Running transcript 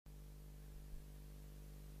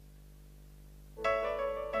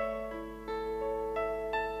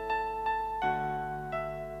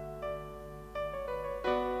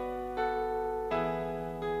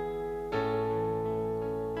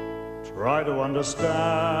Try to understand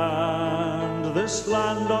this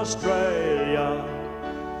land, Australia.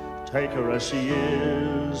 Take her as she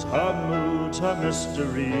is, her moods, her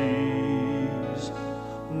mysteries.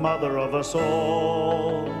 Mother of us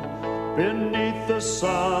all, beneath the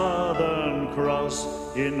Southern Cross,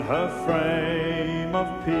 in her frame of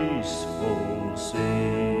peaceful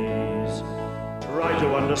seas. Try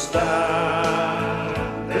to understand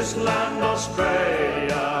this land,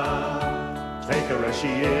 Australia. Take her as she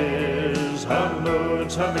is, her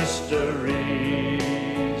moods, her mysteries.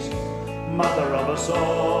 Mother of us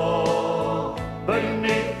all,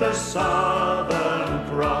 beneath the Southern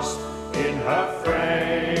Cross, in her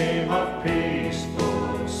frame of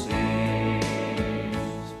peaceful seas.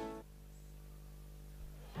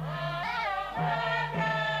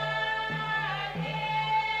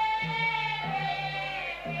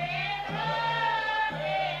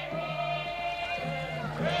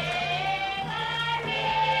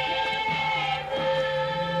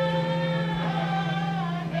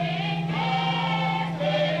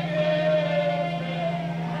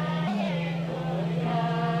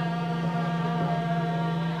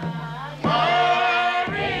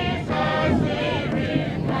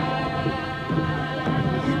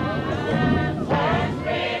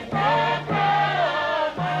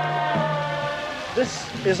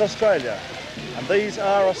 This is Australia, and these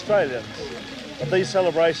are Australians. But these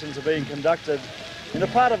celebrations are being conducted in a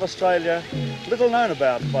part of Australia little known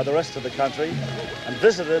about by the rest of the country and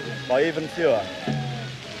visited by even fewer.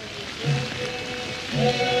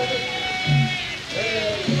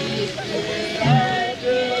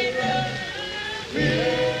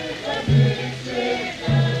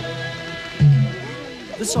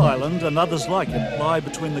 This island and others like it lie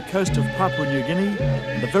between the coast of Papua New Guinea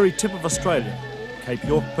and the very tip of Australia, Cape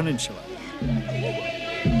York Peninsula.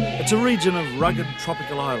 It's a region of rugged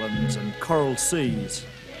tropical islands and coral seas,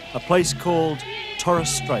 a place called Torres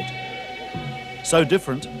Strait. So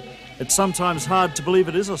different, it's sometimes hard to believe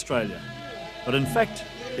it is Australia, but in fact,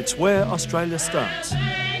 it's where Australia starts.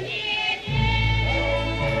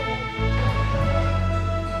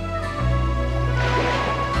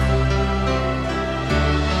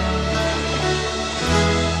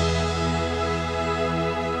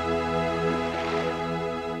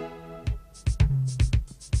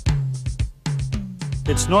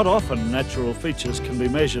 It's not often natural features can be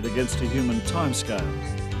measured against a human timescale.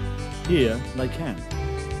 Here, they can.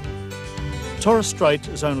 Torres Strait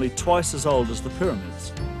is only twice as old as the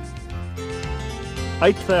pyramids.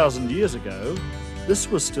 8,000 years ago, this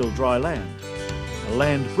was still dry land, a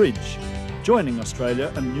land bridge joining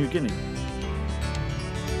Australia and New Guinea.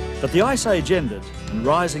 But the Ice Age ended and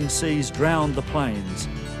rising seas drowned the plains,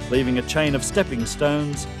 leaving a chain of stepping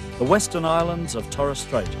stones, the western islands of Torres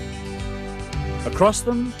Strait. Across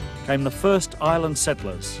them came the first island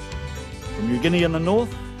settlers, from New Guinea in the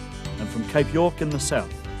north and from Cape York in the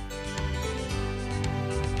south.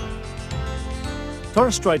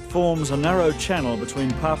 Torres Strait forms a narrow channel between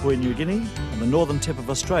Papua New Guinea and the northern tip of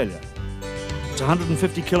Australia. It's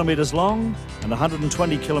 150 kilometres long and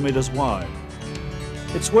 120 kilometres wide.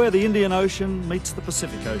 It's where the Indian Ocean meets the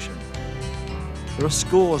Pacific Ocean. There are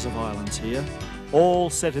scores of islands here, all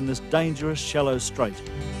set in this dangerous shallow strait.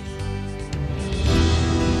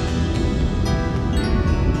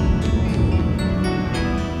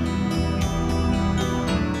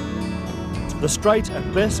 The strait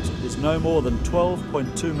at best is no more than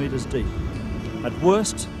 12.2 metres deep. At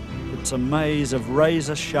worst, it's a maze of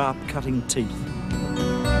razor-sharp cutting teeth.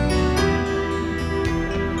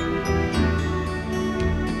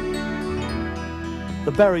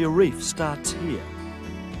 The barrier reef starts here.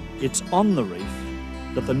 It's on the reef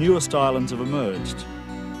that the newest islands have emerged.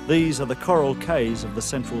 These are the coral cays of the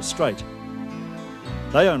central strait.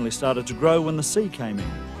 They only started to grow when the sea came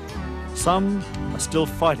in. Some are still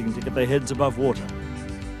fighting to get their heads above water.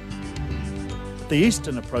 At the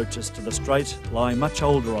eastern approaches to the strait lie much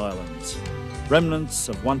older islands, remnants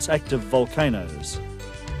of once active volcanoes.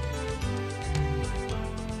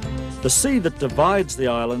 The sea that divides the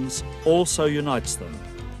islands also unites them.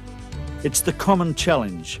 It's the common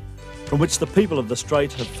challenge from which the people of the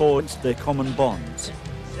strait have forged their common bonds.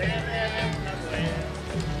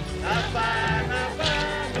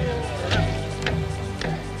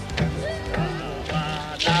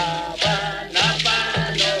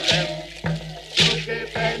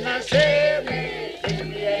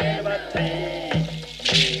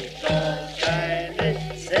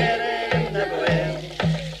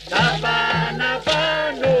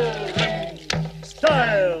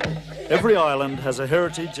 Every island has a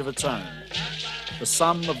heritage of its own, the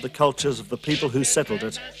sum of the cultures of the people who settled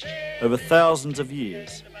it over thousands of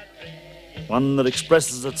years. one that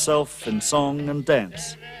expresses itself in song and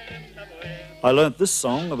dance. I learnt this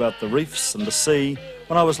song about the reefs and the sea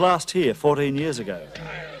when I was last here 14 years ago.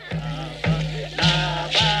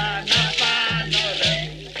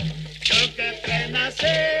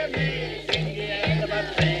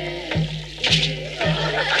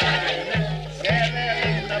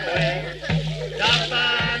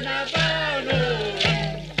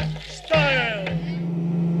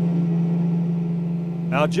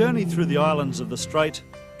 Our journey through the islands of the Strait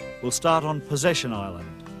will start on Possesion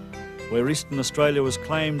Island, where Eastern Australia was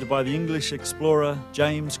claimed by the English explorer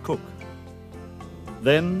James Cook.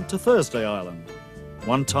 Then to Thursday Island,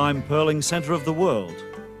 one time pearling centre of the world.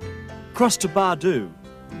 Cross to Bardu,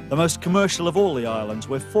 the most commercial of all the islands,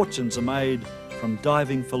 where fortunes are made from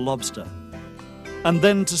diving for lobster. And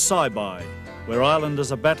then to Saibai, where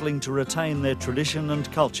islanders are battling to retain their tradition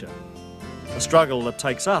and culture. A struggle that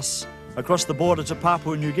takes us across the border to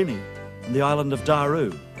Papua New Guinea and the island of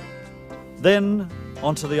Daru. Then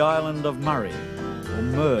onto the island of Murray, or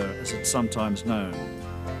Mur as it's sometimes known,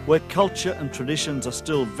 where culture and traditions are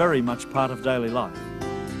still very much part of daily life.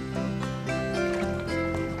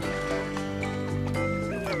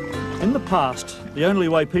 In the past, the only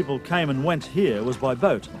way people came and went here was by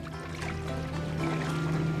boat.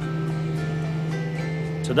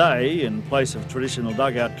 Today, in place of traditional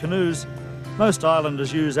dugout canoes, most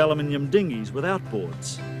islanders use aluminium dinghies with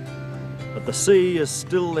outboards. But the sea is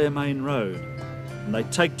still their main road, and they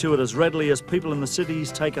take to it as readily as people in the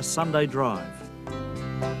cities take a Sunday drive.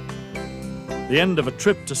 The end of a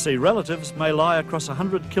trip to see relatives may lie across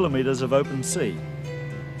 100 kilometres of open sea,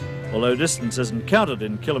 although distance isn't counted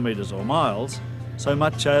in kilometres or miles, so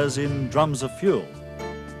much as in drums of fuel.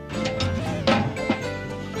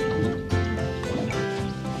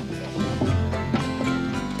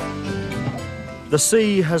 The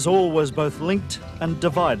sea has always both linked and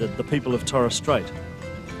divided the people of Torres Strait.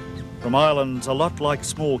 From islands a lot like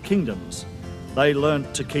small kingdoms, they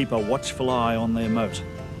learnt to keep a watchful eye on their moat.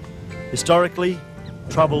 Historically,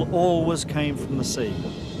 trouble always came from the sea.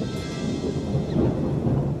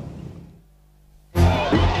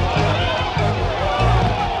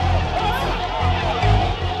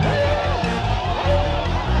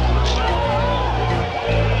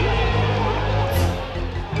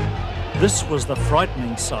 This was the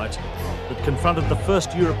frightening sight that confronted the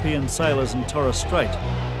first European sailors in Torres Strait,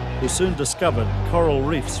 who soon discovered coral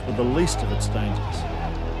reefs were the least of its dangers.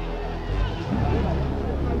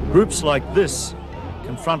 Groups like this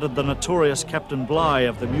confronted the notorious Captain Bligh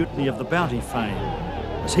of the Mutiny of the Bounty fame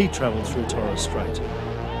as he travelled through Torres Strait.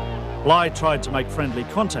 Bligh tried to make friendly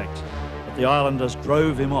contact, but the islanders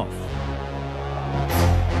drove him off.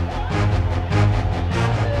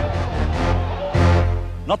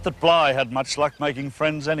 Not that Bligh had much luck making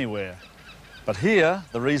friends anywhere, but here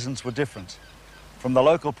the reasons were different. From the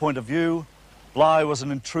local point of view, Bligh was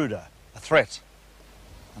an intruder, a threat,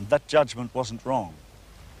 and that judgment wasn't wrong.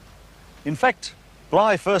 In fact,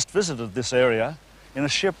 Bligh first visited this area in a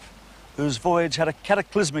ship whose voyage had a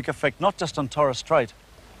cataclysmic effect not just on Torres Strait,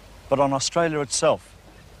 but on Australia itself.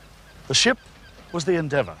 The ship was the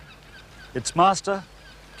Endeavour, its master,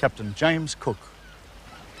 Captain James Cook.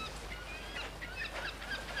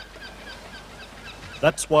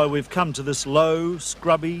 That's why we've come to this low,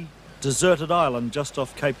 scrubby, deserted island just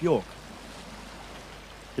off Cape York.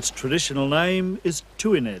 Its traditional name is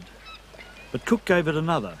Tuined, but Cook gave it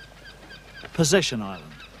another, Possesion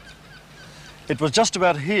Island. It was just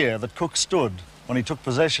about here that Cook stood when he took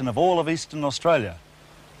possession of all of Eastern Australia,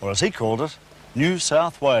 or as he called it, New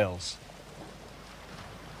South Wales.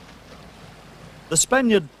 The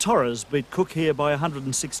Spaniard Torres beat Cook here by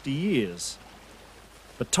 160 years,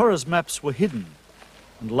 but Torres maps were hidden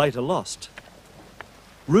and later lost.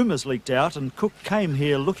 Rumours leaked out and Cook came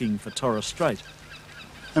here looking for Torres Strait.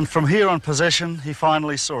 And from here on Possesion, he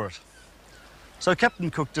finally saw it. So Captain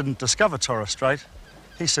Cook didn't discover Torres Strait,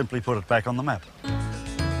 he simply put it back on the map.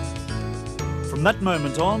 From that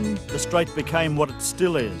moment on, the strait became what it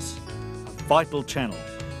still is, a vital channel,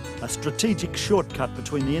 a strategic shortcut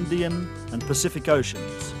between the Indian and Pacific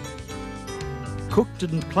Oceans. Cook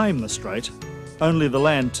didn't claim the strait, only the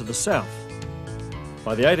land to the south.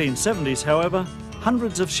 By the 1870s, however,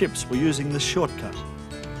 hundreds of ships were using this shortcut.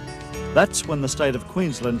 That's when the state of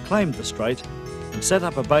Queensland claimed the strait and set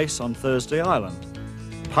up a base on Thursday Island,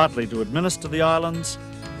 partly to administer the islands,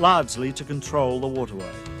 largely to control the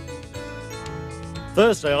waterway.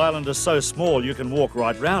 Thursday Island is so small you can walk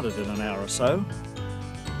right round it in an hour or so.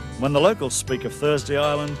 When the locals speak of Thursday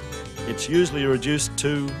Island, it's usually reduced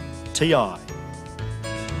to TI.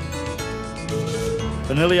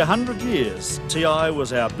 For nearly 100 years, TI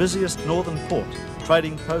was our busiest northern port,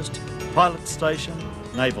 trading post pilot station,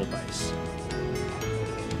 naval base.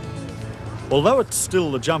 Although it's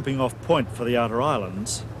still the jumping off point for the outer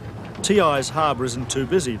islands, TI's harbour isn't too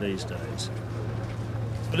busy these days.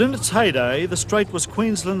 But in its heyday, the strait was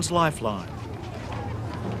Queensland's lifeline.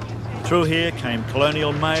 Through here came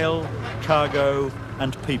colonial mail, cargo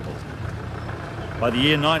and people. By the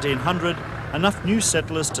year 1900, enough new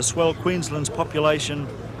settlers to swell Queensland's population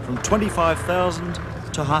from 25,000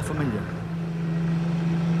 to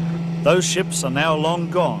 500,000. Those ships are now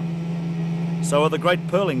long gone. So are the great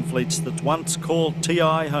pearling fleets that once called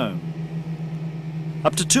TI home.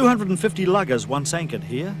 Up to 250 luggers once anchored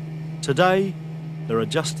here. Today, there are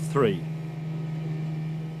just 3.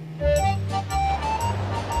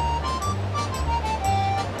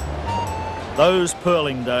 Those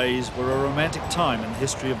pearling days were a romantic time in the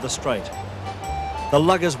history of the Strait. The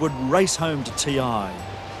luggers would race home to TI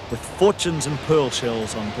with fortunes and pearl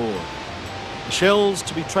shells on board. The shells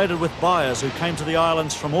to be traded with buyers who came to the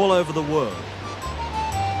islands from all over the world.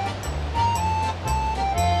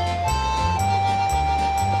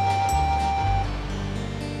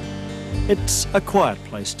 It's a quiet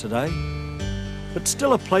place today, but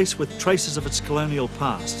still a place with traces of its colonial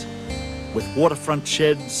past, with waterfront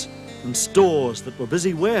sheds and stores that were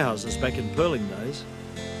busy warehouses back in pearling days.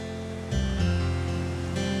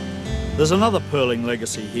 There's another pearling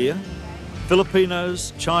legacy here.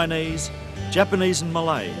 Filipinos, Chinese, Japanese and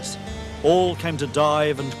Malays all came to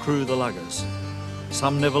dive and crew the luggers.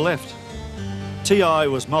 Some never left. TI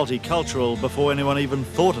was multicultural before anyone even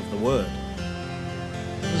thought of the word.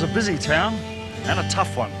 It was a busy town and a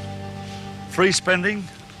tough one. Free spending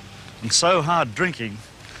and so hard drinking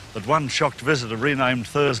that one shocked visitor renamed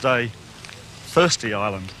Thursday Thirsty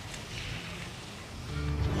Island.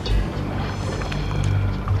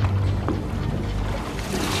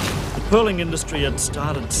 The pearling industry had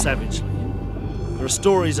started savagely. There are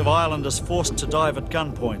stories of islanders forced to dive at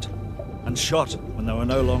gunpoint and shot when they were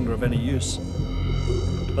no longer of any use.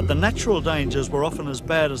 But the natural dangers were often as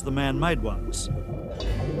bad as the man-made ones.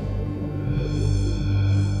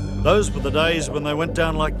 Those were the days when they went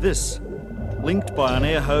down like this, linked by an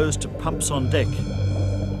air hose to pumps on deck.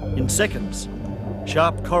 In seconds,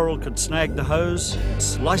 sharp coral could snag the hose and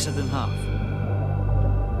slice it in half.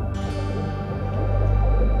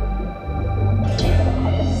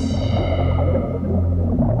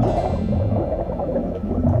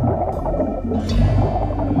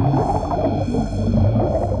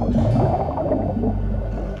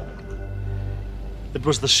 It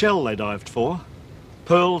was the shell they dived for.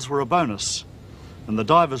 Pearls were a bonus, and the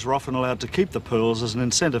divers were often allowed to keep the pearls as an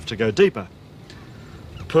incentive to go deeper.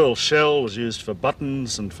 The pearl shell was used for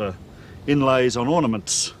buttons and for inlays on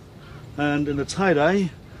ornaments, and in its heyday,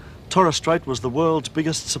 Torres Strait was the world's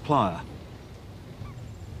biggest supplier.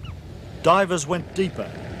 Divers went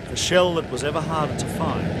deeper, for shell that was ever harder to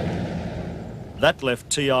find. That left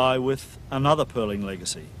TI with another pearling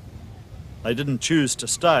legacy. They didn't choose to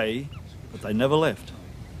stay, but they never left.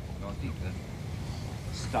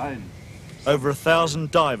 Over 1,000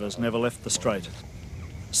 divers never left the Strait.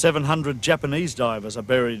 700 Japanese divers are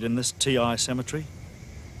buried in this TI cemetery,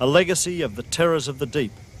 a legacy of the terrors of the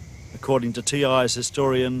deep, according to TI's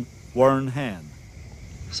historian Warren Han.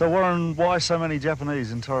 So Warren, why so many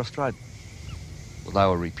Japanese in Torres Strait? Well, they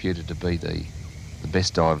were reputed to be the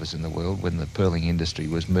best divers in the world when the pearling industry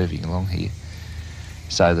was moving along here.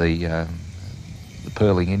 So the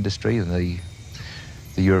pearling industry and the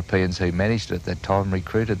Europeans who managed it at that time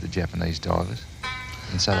recruited the Japanese divers,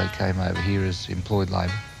 and so they came over here as employed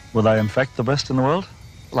labour. Were they in fact the best in the world?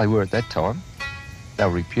 Well, they were at that time. They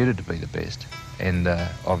were reputed to be the best, and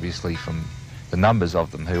obviously from the numbers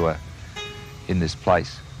of them who are in this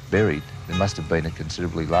place buried, there must have been a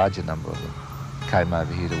considerably larger number of them came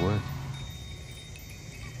over here to work.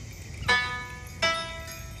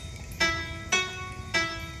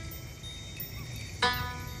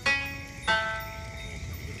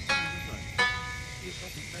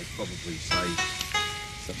 Probably say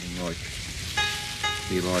something like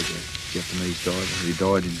the Elijah Japanese diver who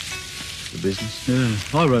died in the business. Yeah,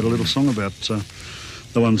 I wrote a little song about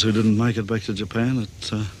the ones who didn't make it back to Japan.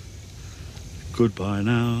 It's goodbye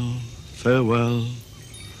now, farewell,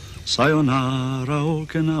 sayonara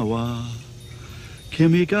Okinawa,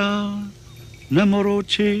 kimi ga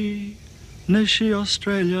nemorochi nishi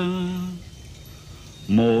Australia,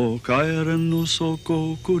 mo kairen no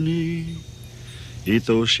sokoku ni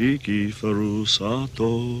Itoshiki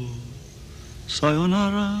Furusato.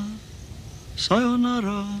 Sayonara,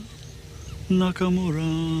 sayonara, Nakamura.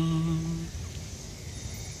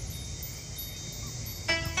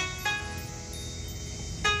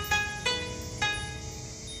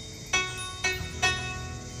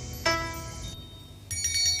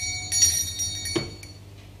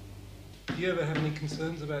 Do you ever have any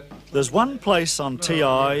concerns about... There's one place on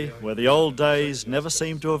TI where the old days never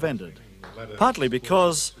seem to have ended. Partly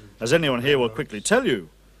because, as anyone here will quickly tell you,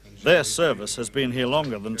 their service has been here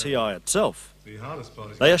longer than TI itself.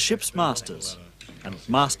 They are ship's masters and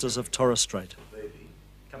masters of Torres Strait.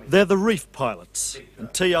 They're the reef pilots,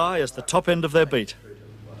 and TI is the top end of their beat.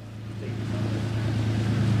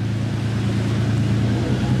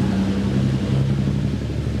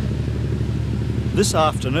 This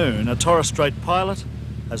afternoon, a Torres Strait pilot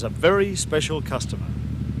has a very special customer.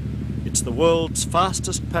 It's the world's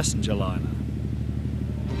fastest passenger liner.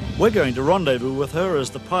 We're going to rendezvous with her as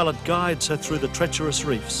the pilot guides her through the treacherous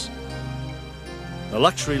reefs. The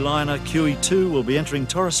luxury liner QE2 will be entering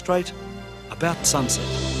Torres Strait about sunset.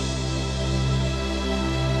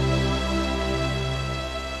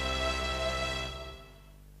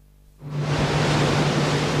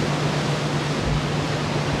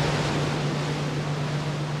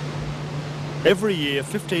 Every year,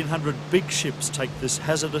 1,500 big ships take this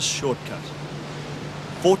hazardous shortcut.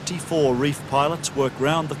 44 reef pilots work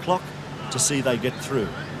round the clock to see they get through.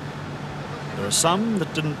 There are some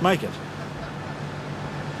that didn't make it.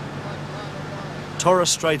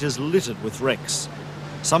 Torres Strait is littered with wrecks,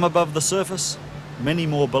 some above the surface, many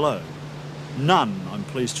more below. None, I'm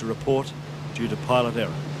pleased to report, due to pilot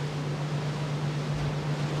error.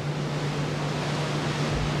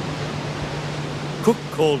 Cook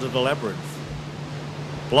called it a labyrinth.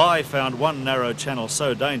 Bligh found one narrow channel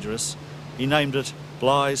so dangerous, he named it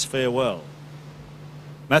Bligh's Farewell.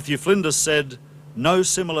 Matthew Flinders said, no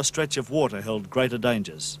similar stretch of water held greater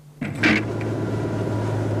dangers. It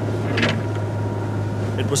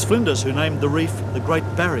was Flinders who named the reef the Great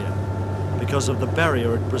Barrier, because of the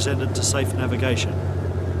barrier it presented to safe navigation.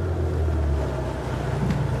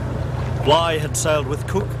 Bligh had sailed with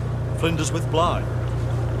Cook, Flinders with Bligh.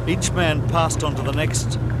 Each man passed on to the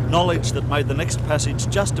next, knowledge that made the next passage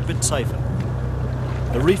just a bit safer.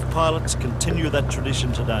 The reef pilots continue that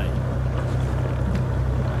tradition today.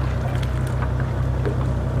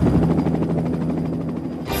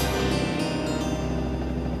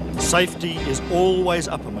 Safety is always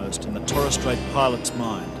uppermost in the Torres Strait pilot's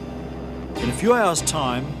mind. In a few hours'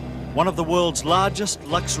 time, one of the world's largest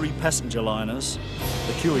luxury passenger liners,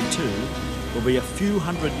 the QE2, will be a few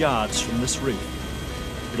hundred yards from this reef.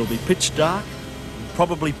 It'll be pitch dark,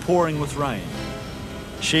 probably pouring with rain.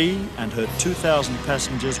 She and her 2,000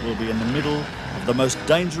 passengers will be in the middle of the most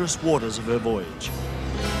dangerous waters of her voyage.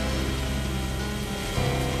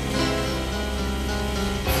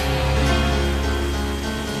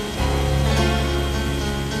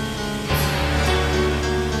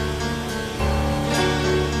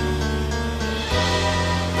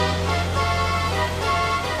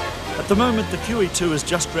 At the moment, the QE2 is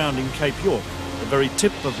just rounding Cape York, the very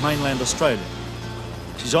tip of mainland Australia.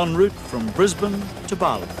 She's en route from Brisbane to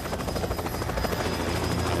Bali.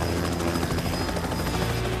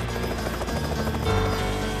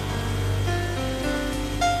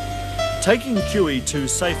 Taking QE2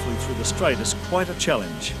 safely through the strait is quite a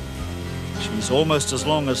challenge. She's almost as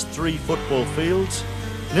long as 3 football fields,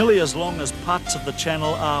 nearly as long as parts of the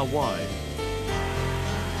channel are wide.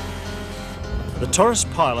 The Torres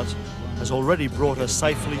pilot has already brought her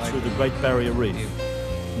safely through the Great Barrier Reef.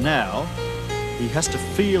 Now, he has to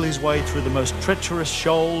feel his way through the most treacherous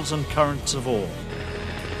shoals and currents of all.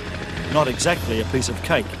 Not exactly a piece of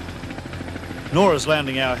cake. Nor is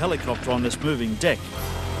landing our helicopter on this moving deck.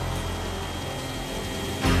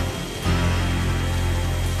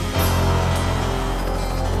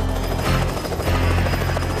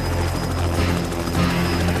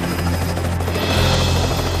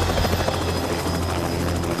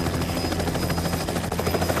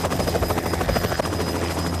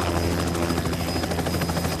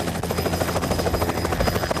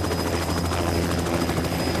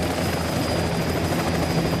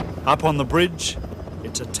 Up on the bridge,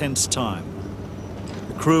 it's a tense time.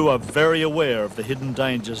 The crew are very aware of the hidden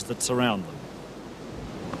dangers that surround them.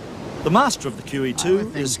 The master of the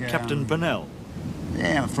QE2 is Captain Burnell.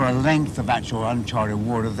 Yeah, for a length of actual uncharted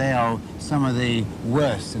water, they are some of the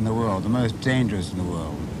worst in the world, the most dangerous in the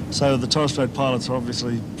world. So the Torres Strait pilots are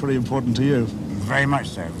obviously pretty important to you. Very much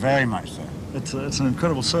so, very much so. It's an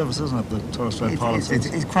incredible service, isn't it, the Torres Strait pilots?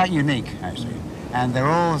 It's quite unique, actually. And they're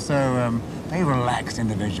also very relaxed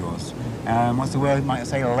individuals. What's the word you might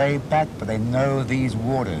say, laid back, but they know these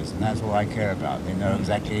waters, and that's what I care about. They know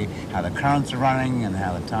exactly how the currents are running and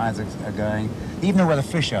how the tides are going, even know where the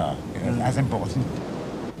fish are. That's important.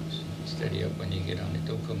 Steady up when you get on it,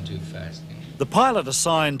 don't come too fast. The pilot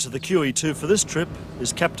assigned to the QE2 for this trip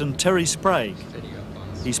is Captain Terry Sprague.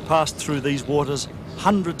 He's passed through these waters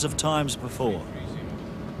hundreds of times before.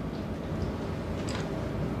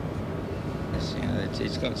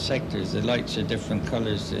 it's got sectors. The lights are different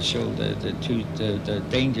colours to show the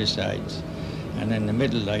danger sides. And then the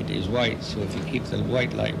middle light is white, so if you keep the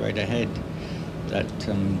white light right ahead,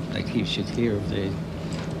 that keeps you clear of the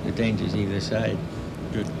dangers either side.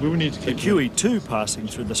 Good. We will need to The keep QE2 passing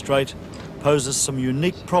through the strait poses some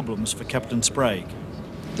unique problems for Captain Sprague.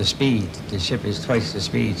 The speed, the ship is twice the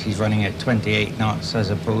speed. She's running at 28 knots as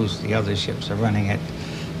opposed to the other ships are running at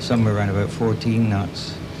somewhere around about 14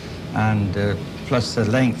 knots. And plus the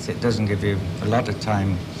length, it doesn't give you a lot of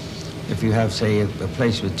time. If you have, say, a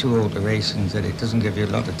place with 2 alterations, that it doesn't give you a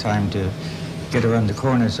lot of time to get around the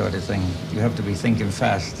corner sort of thing. You have to be thinking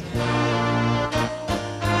fast.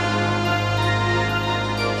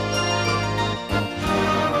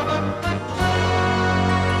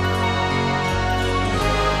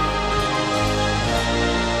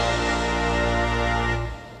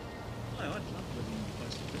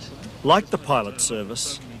 Like the pilot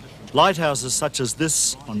service, lighthouses such as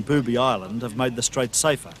this on Booby Island have made the strait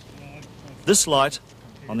safer. This light,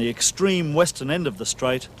 on the extreme western end of the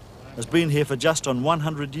strait, has been here for just on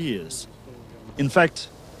 100 years. In fact,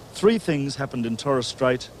 3 things happened in Torres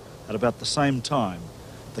Strait at about the same time: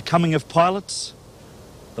 the coming of pilots,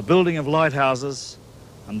 the building of lighthouses,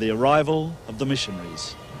 and the arrival of the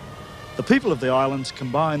missionaries. The people of the islands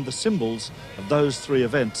combined the symbols of those 3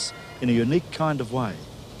 events in a unique kind of way.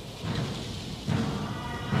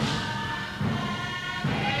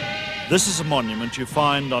 This is a monument you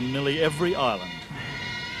find on nearly every island.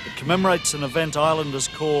 It commemorates an event islanders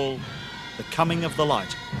call the coming of the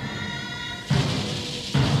light.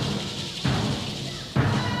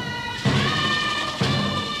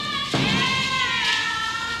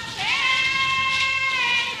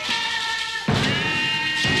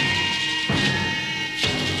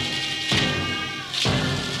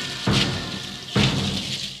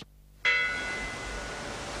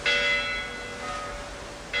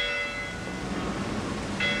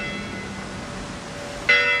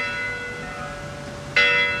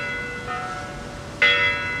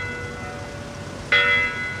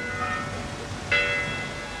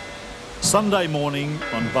 Sunday morning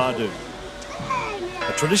on Bardu,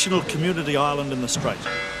 a traditional community island in the strait.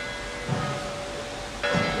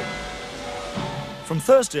 From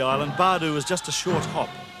Thursday Island, Bardu is just a short hop.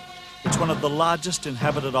 It's one of the largest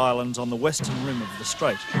inhabited islands on the western rim of the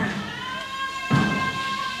strait.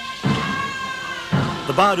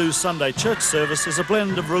 The Bardu Sunday church service is a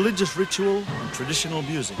blend of religious ritual and traditional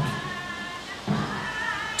music.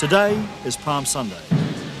 Today is Palm Sunday,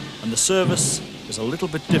 and the service is a little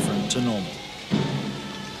bit different to normal.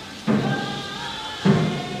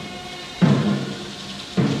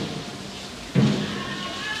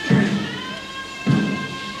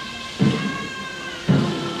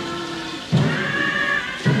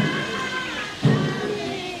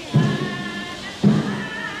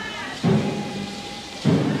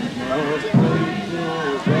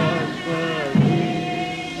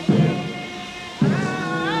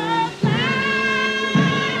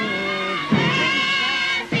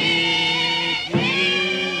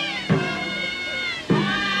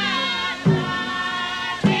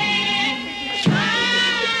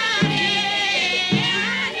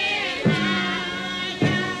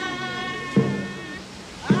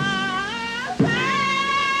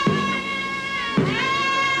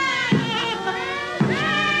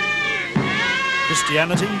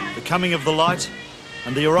 Christianity, the coming of the light,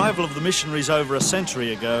 and the arrival of the missionaries over a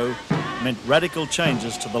century ago meant radical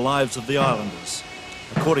changes to the lives of the islanders,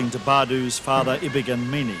 according to Bardu's father Egan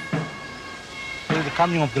Mini. Well, the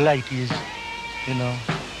coming of the light is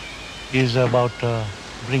about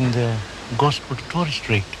bringing the gospel to Torres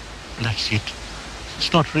Strait. That's it.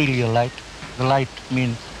 It's not really a light. The light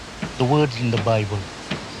means the words in the Bible.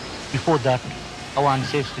 Before that, our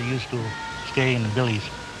ancestors used to stay in villages.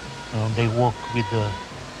 They walk with the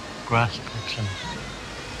grass strips and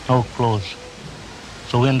no clothes.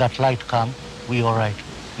 So when that light comes, we all right,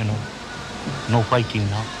 no fighting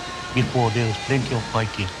now. Before there was plenty of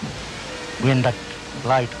fighting. When that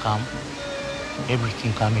light comes,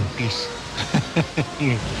 everything comes in peace.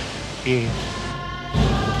 Yeah.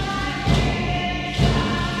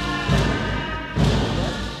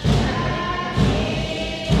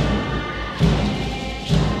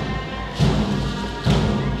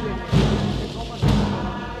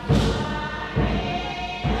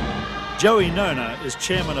 Joey Nona is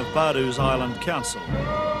chairman of Bardu's Island Council,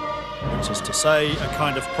 which is to say a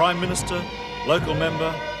kind of Prime Minister, local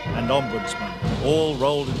member and Ombudsman, all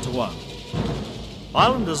rolled into one.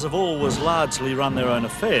 Islanders have always largely run their own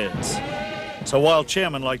affairs, so while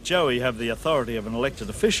chairmen like Joey have the authority of an elected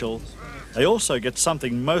official, they also get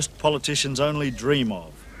something most politicians only dream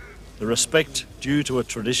of: the respect due to a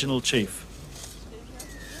traditional chief.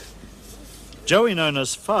 Joey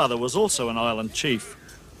Nona's father was also an island chief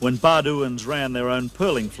when Barduans ran their own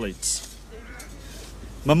pearling fleets.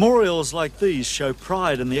 Memorials like these show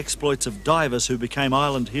pride in the exploits of divers who became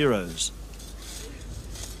island heroes.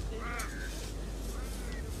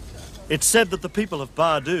 It's said that the people of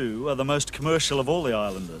Bardu are the most commercial of all the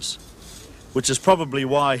islanders, which is probably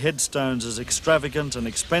why headstones as extravagant and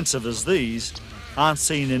expensive as these aren't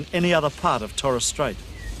seen in any other part of Torres Strait.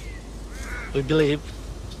 We believe,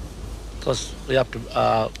 because we have to,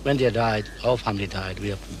 when they died, our family died, we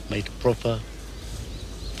have to make a proper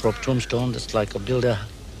tombstone, just like build a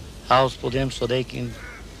house for them so they can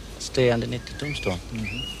stay underneath the tombstone.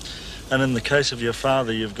 Mm-hmm. And in the case of your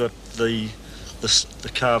father, you've got the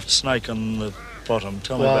carved snake on the bottom.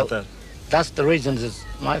 Tell me about that. That's the reason is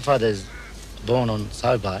my father is born on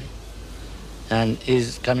Saibai and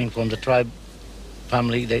is coming from the tribe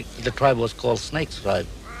family. The tribe was called Snake Tribe.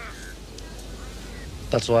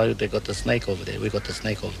 That's why they got the snake over there. We got the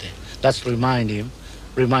snake over there. That's to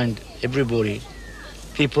remind everybody,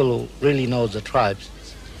 people who really know the tribes,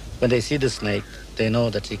 when they see the snake, they know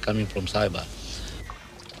that he's coming from Saibai.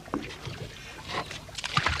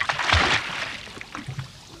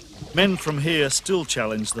 Men from here still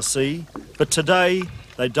challenge the sea, but today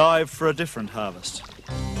they dive for a different harvest.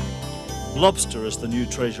 Lobster is the new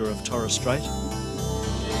treasure of Torres Strait.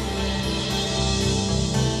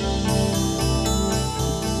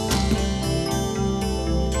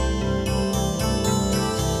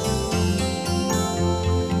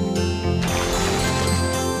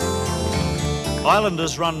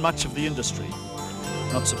 Islanders run much of the industry.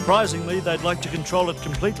 Not surprisingly, they'd like to control it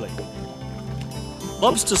completely.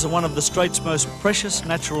 Lobsters are one of the Strait's most precious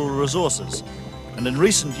natural resources, and in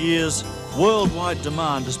recent years, worldwide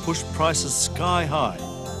demand has pushed prices sky high.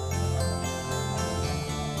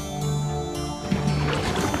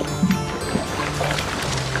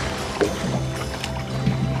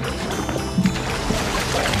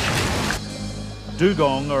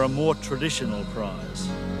 Dugong are a more traditional prize.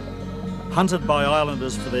 Hunted by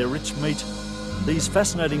islanders for their rich meat, these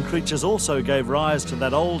fascinating creatures also gave rise to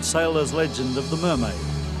that old sailor's legend of the mermaid.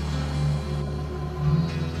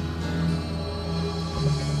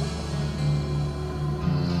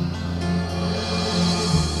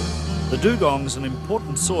 The dugong's an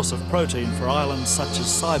important source of protein for islands such as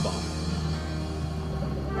Saibai.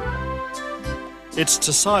 It's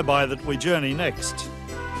to Saibai that we journey next.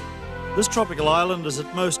 This tropical island is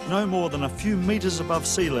at most no more than a few metres above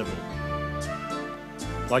sea level.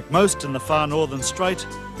 Like most in the far northern strait,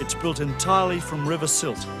 it's built entirely from river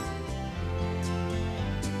silt.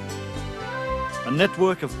 A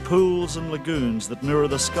network of pools and lagoons that mirror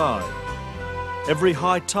the sky. Every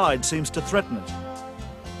high tide seems to threaten it.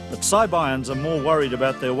 But Saibaians are more worried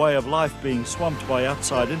about their way of life being swamped by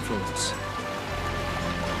outside influence.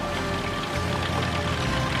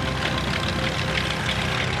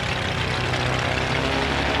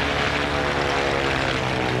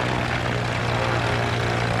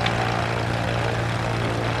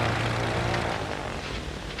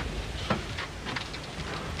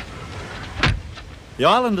 The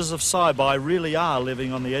islanders of Saibai really are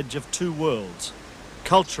living on the edge of two worlds,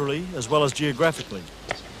 culturally as well as geographically.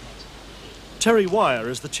 Terry Wire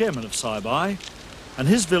is the chairman of Saibai, and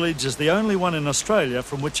his village is the only one in Australia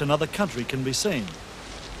from which another country can be seen.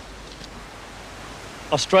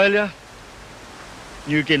 Australia,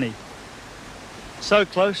 New Guinea. So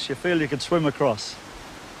close you feel you could swim across.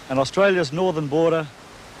 And Australia's northern border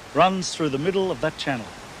runs through the middle of that channel.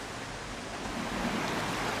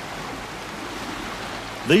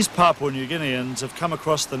 These Papua New Guineans have come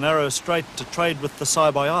across the narrow strait to trade with the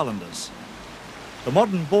Saibai Islanders. The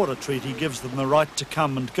modern border treaty gives them the right to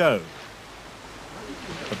come and go.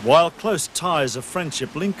 But while close ties of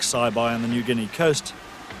friendship link Saibai and the New Guinea coast,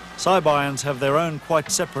 Saibaians have their own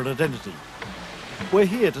quite separate identity. We're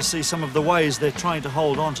here to see some of the ways they're trying to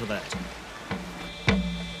hold on to that.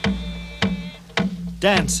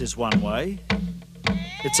 Dance is one way.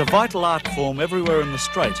 It's a vital art form everywhere in the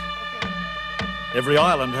strait. Every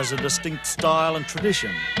island has a distinct style and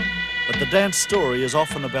tradition, but the dance story is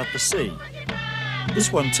often about the sea.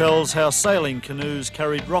 This one tells how sailing canoes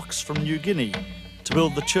carried rocks from New Guinea to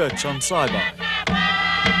build the church on Saibai.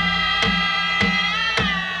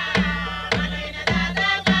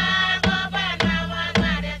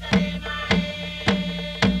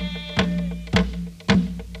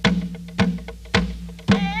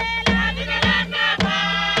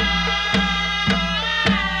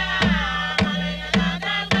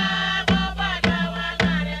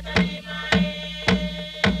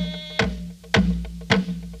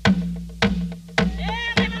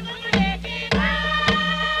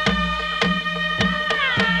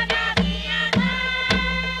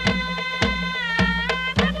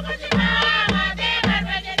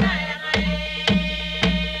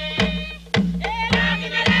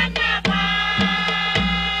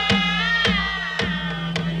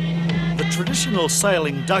 traditional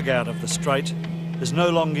sailing dugout of the strait is no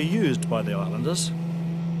longer used by the islanders.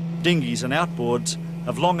 Dinghies and outboards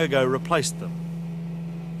have long ago replaced them.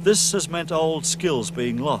 This has meant old skills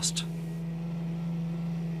being lost.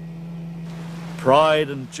 Pride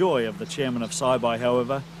and joy of the chairman of Saibai,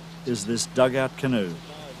 however, is this dugout canoe.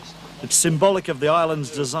 It's symbolic of the island's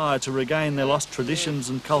desire to regain their lost traditions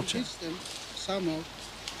and culture.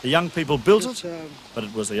 The young people built it, but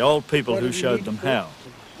it was the old people who showed them how.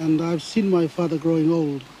 And I've seen my father growing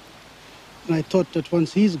old, and I thought that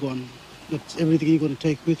once he's gone, that's everything he's going to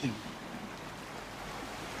take with him.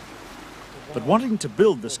 But wanting to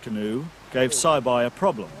build this canoe gave Saibai a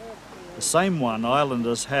problem, the same one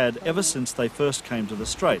islanders had ever since they first came to the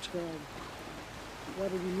strait.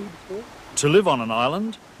 To live on an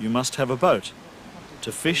island, you must have a boat.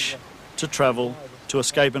 To fish, to travel, to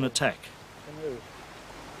escape an attack.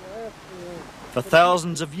 For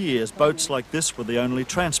thousands of years, boats like this were the only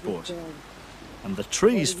transport, and the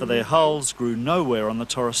trees for their hulls grew nowhere on the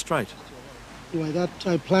Torres Strait. By that,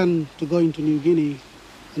 I plan to go into New Guinea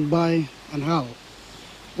and buy an hull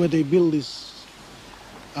where they build this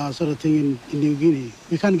sort of thing in New Guinea.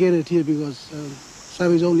 We can't get it here because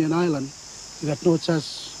Saibai is only an island. We got no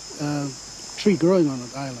such tree growing on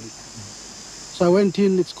that island. So I went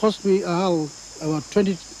in, it's cost me a hull about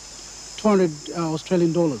 200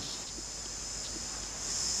 Australian dollars.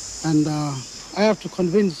 And I have to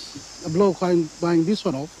convince a bloke buying this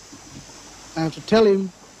one off. I have to tell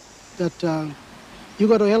him that you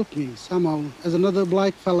got to help me somehow as another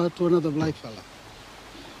black fella to another black fella.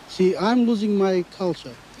 See, I'm losing my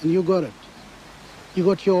culture and you got it. You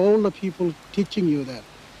got your older people teaching you that.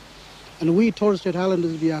 And we Torres Strait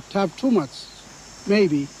Islanders, we are tapped too much,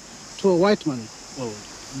 maybe, to a white man world.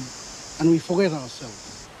 And we forget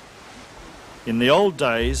ourselves. In the old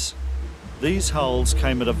days, these hulls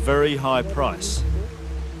came at a very high price.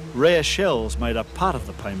 Rare shells made up part of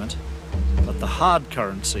the payment, but the hard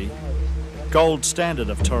currency, gold standard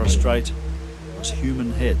of Torres Strait, was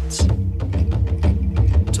human heads.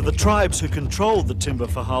 To the tribes who controlled the timber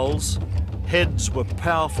for hulls, heads were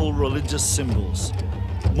powerful religious symbols,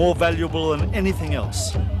 more valuable than anything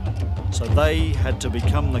else. So they had to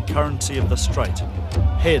become the currency of the strait.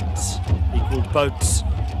 Heads equaled boats,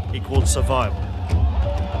 equaled survival.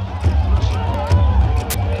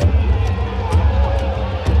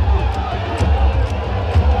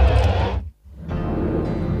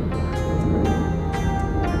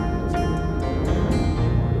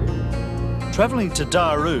 Travelling to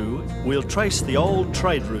Daru, we'll trace the old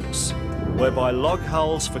trade routes, whereby log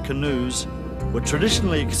hulls for canoes were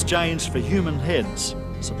traditionally exchanged for human heads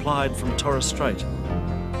supplied from Torres Strait.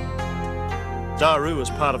 Daru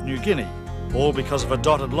is part of New Guinea, all because of a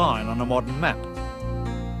dotted line on a modern map.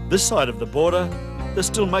 This side of the border, they're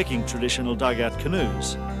still making traditional dugout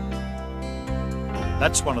canoes.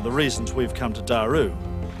 That's one of the reasons we've come to Daru.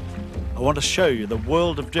 I want to show you the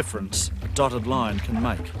world of difference a dotted line can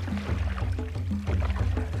make.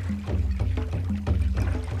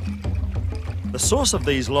 The source of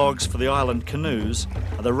these logs for the island canoes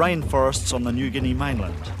are the rainforests on the New Guinea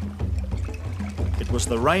mainland. It was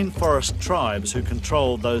the rainforest tribes who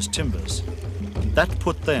controlled those timbers, and that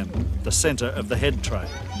put them at the centre of the head trade.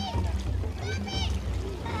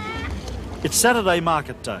 It's Saturday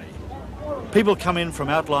market day. People come in from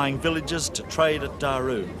outlying villages to trade at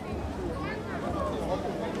Daru.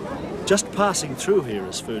 Just passing through here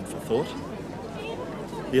is food for thought.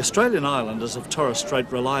 The Australian islanders of Torres Strait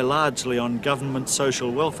rely largely on government social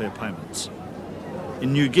welfare payments.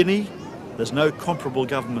 In New Guinea, there's no comparable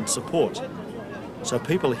government support, so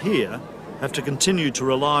people here have to continue to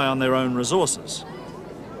rely on their own resources.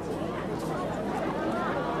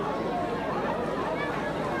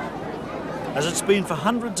 As it's been for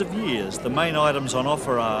hundreds of years, the main items on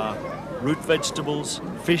offer are root vegetables,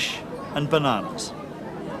 fish and bananas.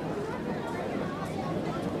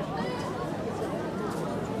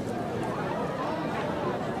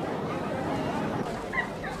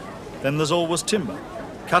 Then there's always timber,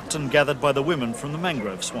 cut and gathered by the women from the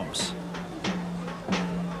mangrove swamps.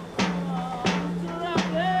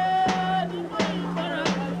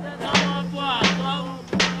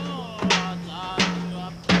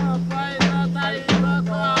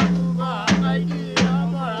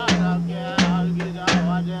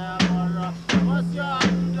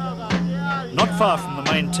 Not far from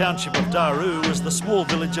the main township of Daru is the small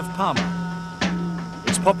village of Palma.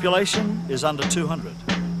 Its population is under 200.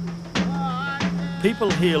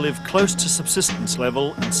 People here live close to subsistence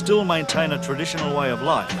level and still maintain a traditional way of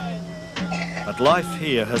life. But life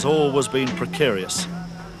here has always been precarious,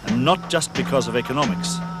 and not just because of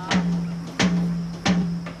economics.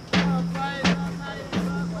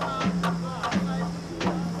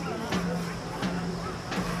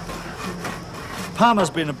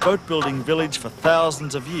 Palmer's been a boat-building village for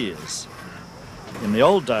thousands of years. In the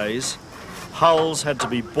old days, hulls had to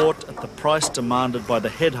be bought at the price demanded by the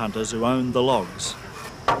headhunters who owned the logs.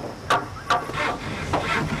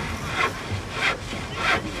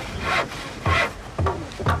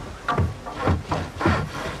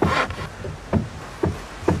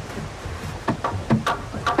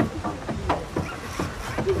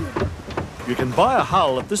 You can buy a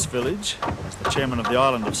hull at this village, as the chairman of the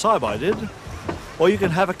island of Saibai did, or you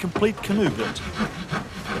can have a complete canoe built.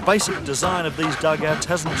 The basic design of these dugouts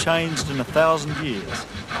hasn't changed in 1,000 years.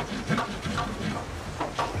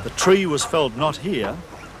 The tree was felled not here,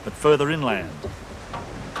 but further inland.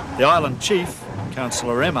 The island chief,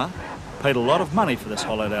 Councillor Emma, paid a lot of money for this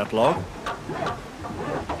hollowed out log.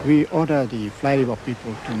 We order the Fly River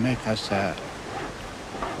people to make us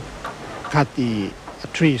cut the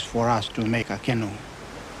trees for us to make a canoe.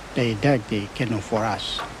 They dug the canoe for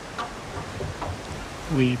us.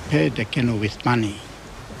 We paid the canoe with money.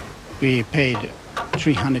 We paid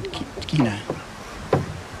 300 kina.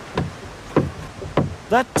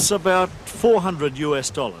 That's about $400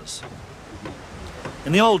 US.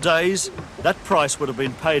 In the old days, that price would have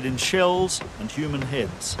been paid in shells and human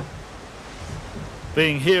heads.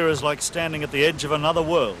 Being here is like standing at the edge of another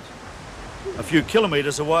world. A few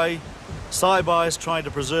kilometres away, Saibai is trying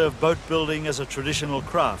to preserve boat building as a traditional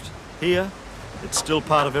craft. Here, it's still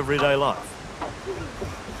part of everyday life.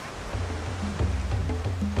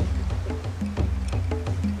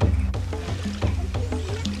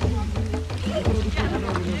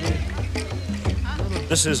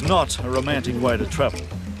 This is not a romantic way to travel.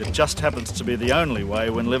 It just happens to be the only way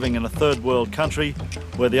when living in a third world country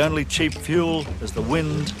where the only cheap fuel is the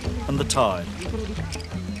wind and the tide.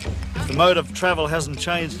 If the mode of travel hasn't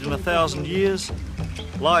changed in 1,000 years,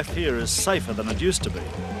 life here is safer than it used to be. The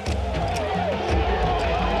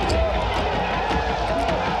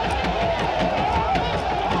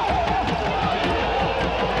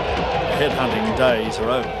headhunting days are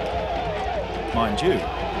over. Mind you,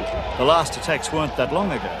 the last attacks weren't that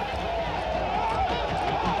long ago.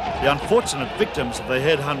 The unfortunate victims of the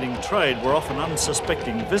headhunting trade were often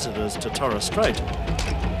unsuspecting visitors to Torres Strait.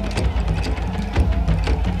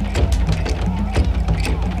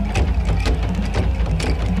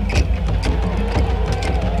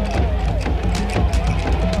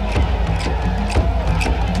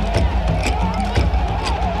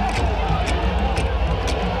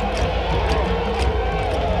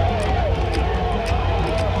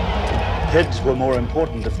 Heads were more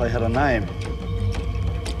important if they had a name.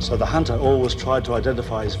 So the hunter always tried to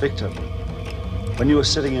identify his victim. When you were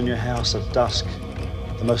sitting in your house at dusk,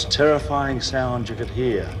 the most terrifying sound you could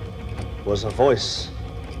hear was a voice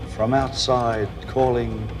from outside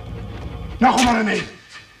calling, Nahumarani!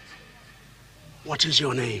 What is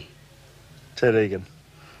your name? Ted Egan,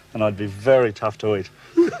 and I'd be very tough to eat.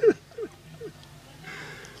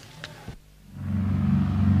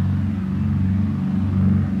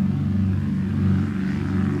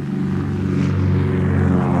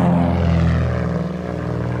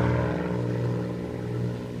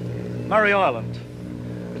 Murray Island.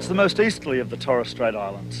 It's the most easterly of the Torres Strait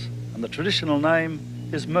Islands, and the traditional name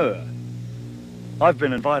is Mur. I've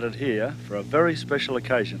been invited here for a very special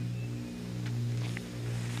occasion.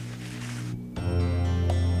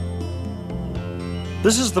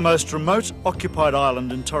 This is the most remote occupied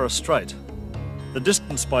island in Torres Strait. The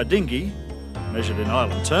distance by dinghy, measured in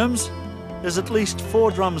island terms, is at least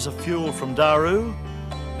 4 drums of fuel from Daru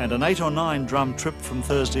and an 8 or 9 drum trip from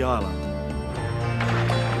Thursday Island.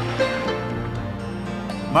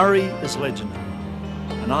 Murray is legendary,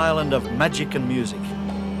 an island of magic and music,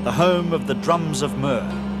 the home of the drums of Mur,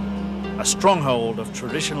 a stronghold of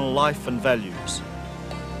traditional life and values.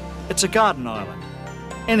 It's a garden island.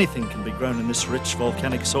 Anything can be grown in this rich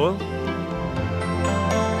volcanic soil.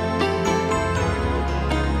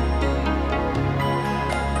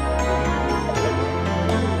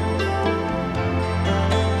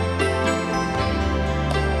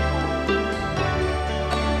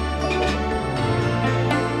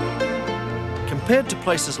 Compared to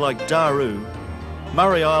places like Daru,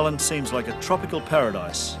 Murray Island seems like a tropical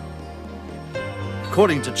paradise.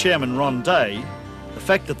 According to Chairman Ron Day, the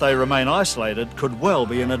fact that they remain isolated could well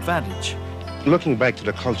be an advantage. Looking back to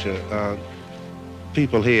the culture,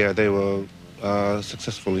 people here, they were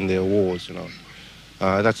successful in their wars, you know.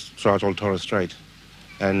 That's throughout all Torres Strait.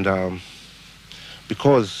 And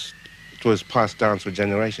because it was passed down through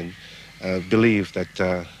generation,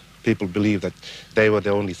 people believe that they were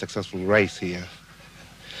the only successful race here.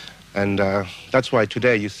 And that's why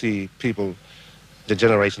today you see people, the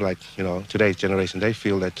generation like, you know, today's generation, they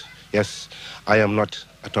feel that, yes, I am not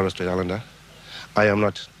a Torres Strait Islander. I am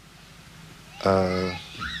not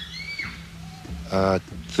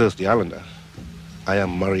Thursday Islander. I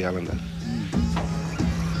am Murray Islander.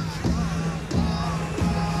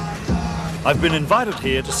 I've been invited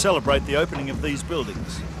here to celebrate the opening of these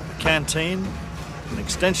buildings. A canteen, an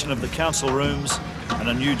extension of the council rooms and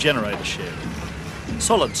a new generator shed.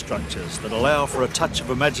 Solid structures that allow for a touch of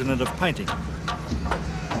imaginative painting.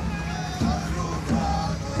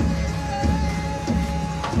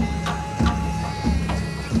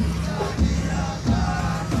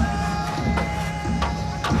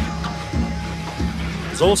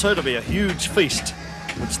 There's also to be a huge feast,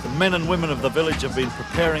 which the men and women of the village have been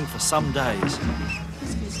preparing for some days.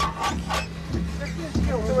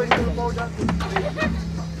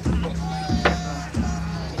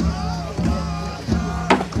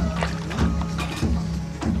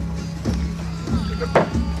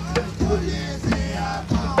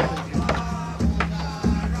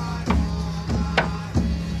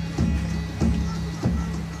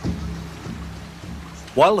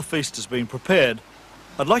 While the feast is being prepared,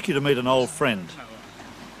 I'd like you to meet an old friend.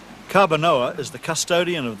 Carbanoa is the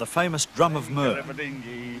custodian of the famous drum of myrrh.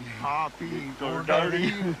 How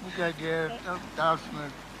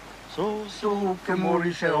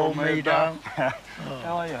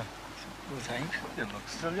are you? Well, thanks. You look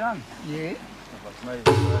still young. Yeah.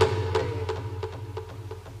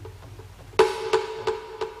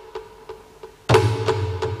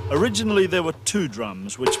 Originally there were 2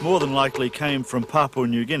 drums, which more than likely came from Papua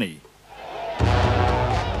New Guinea.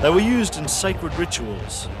 They were used in sacred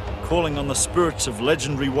rituals, calling on the spirits of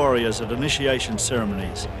legendary warriors at initiation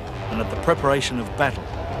ceremonies and at the preparation of battle.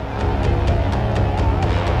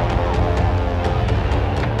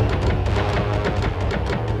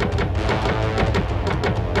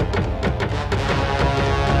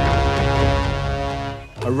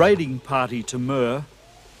 A raiding party to Myrrh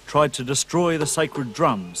tried to destroy the sacred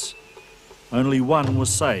drums. Only one was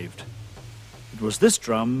saved. It was this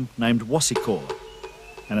drum named Wassikor,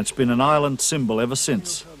 and it's been an island symbol ever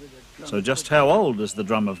since. So just how old is the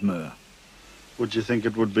drum of Myrrh? Would you think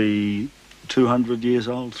it would be 200 years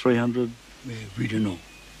old, 300? We don't know.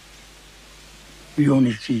 We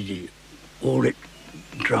only see the old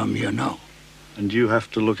drum here now. And you have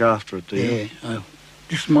to look after it, do you? Yeah.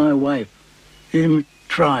 This is my wife. In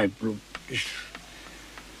tribe, this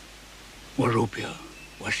Warupia,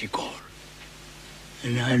 Wassikor.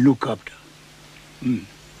 And I look after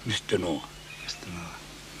Mr. Noah. Mr. Noah.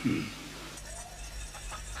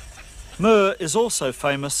 Myrrh is also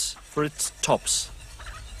famous for its tops.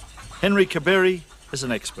 Henry Kaberi is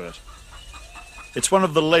an expert. It's one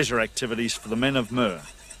of the leisure activities for the men of Myrrh.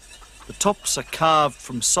 The tops are carved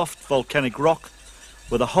from soft volcanic rock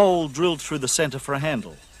with a hole drilled through the centre for a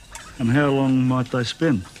handle. And how long might they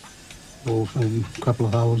spin? Oh, for a couple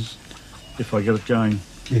of hours. If I get it going.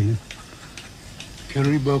 Yeah.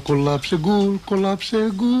 Kariba kolap segur,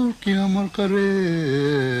 ki amar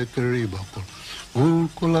kare. Kariba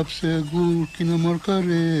kolap segur, ki amar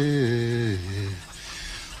kare.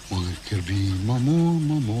 Oye, kerbi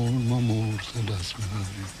mamor, sadas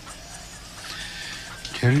mare.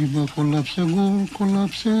 Kariba kolap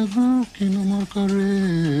segur, ki amar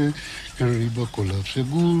kare. Kariba kolap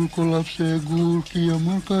segur, ki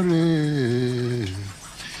amar kare.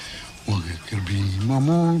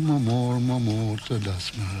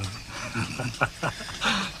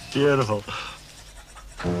 Beautiful.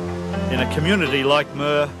 In a community like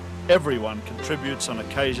Myrrh, everyone contributes on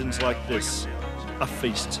occasions like this, a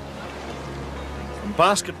feast. From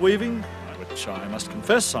basket weaving, which I must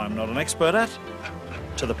confess I'm not an expert at,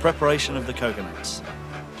 to the preparation of the coconuts.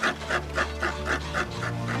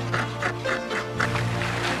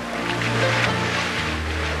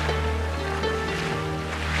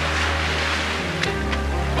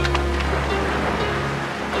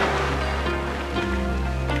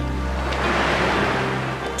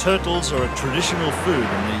 Turtles are a traditional food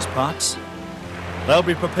in these parts. They'll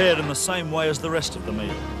be prepared in the same way as the rest of the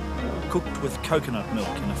meal, cooked with coconut milk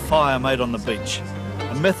in a fire made on the beach,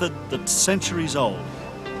 a method that's centuries old.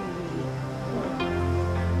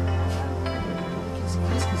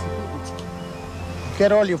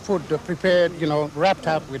 Get all your food prepared, wrapped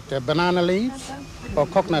up with banana leaves or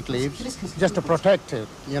coconut leaves, just to protect it,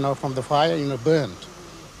 from the fire, burnt,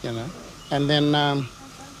 And then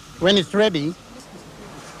when it's ready,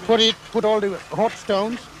 put all the hot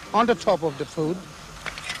stones on the top of the food,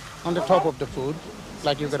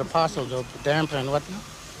 like you've got a parcel of damper and whatnot.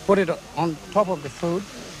 Put it on top of the food,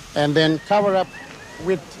 and then cover up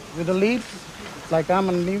with the leaves, like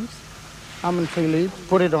almond tree leaves.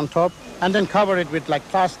 Put it on top, and then cover it with like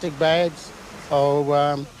plastic bags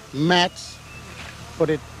or mats. Put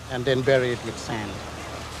it and then bury it with sand.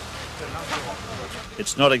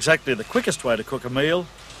 It's not exactly the quickest way to cook a meal,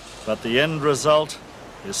 but the end result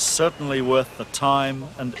is certainly worth the time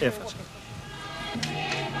and effort.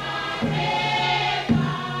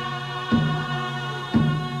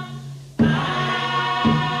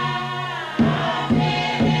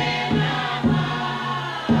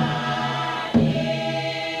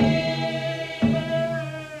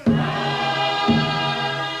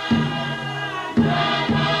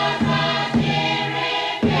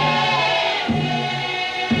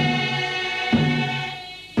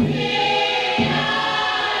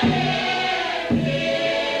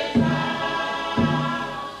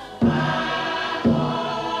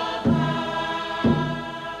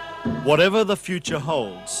 Whatever the future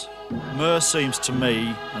holds, Mur seems to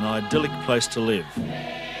me an idyllic place to live.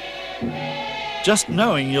 Just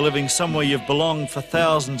knowing you're living somewhere you've belonged for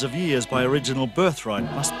thousands of years by original birthright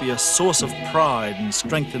must be a source of pride and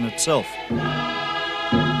strength in itself.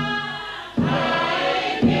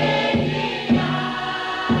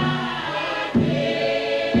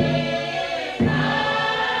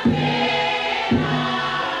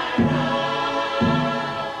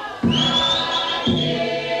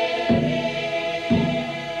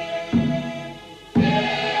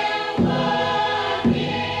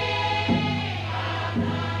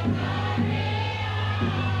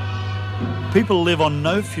 People live on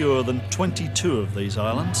no fewer than 22 of these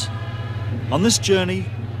islands. On this journey,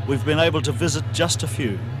 we've been able to visit just a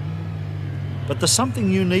few. But there's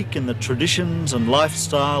something unique in the traditions and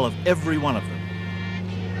lifestyle of every one of them.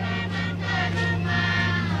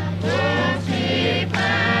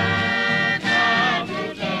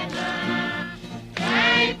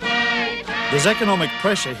 There's economic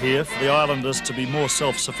pressure here for the islanders to be more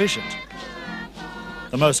self-sufficient.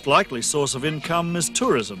 The most likely source of income is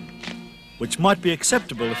tourism, which might be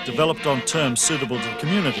acceptable if developed on terms suitable to the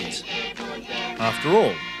communities. After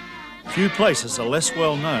all, few places are less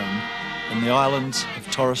well known than the islands of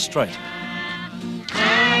Torres Strait.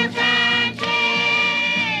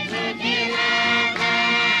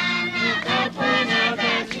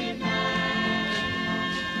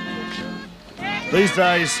 These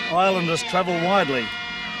days, islanders travel widely,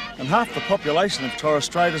 and half the population of Torres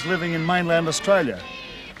Strait is living in mainland Australia.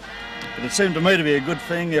 But it seemed to me to be a good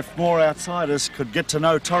thing if more outsiders could get to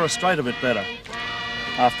know Torres Strait a bit better.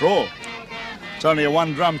 After all, it's only a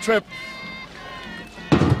one-drum trip.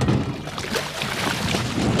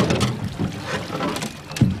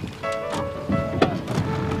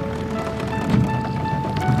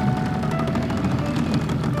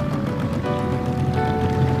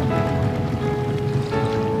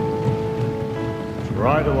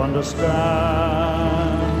 Try to understand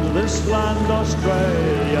this land,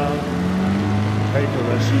 Australia. Take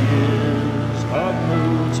her as she is, her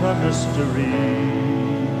moods, her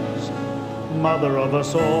mysteries, mother of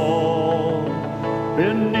us all,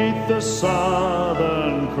 beneath the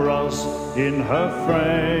Southern Cross, in her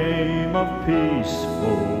frame of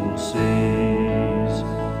peaceful seas.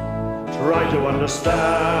 Try to understand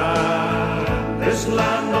this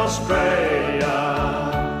land, Australia.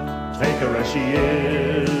 Take her as she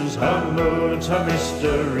is, her moods, her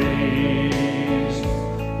mysteries,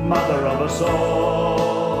 mother of us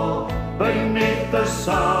all, beneath the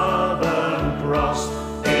sun.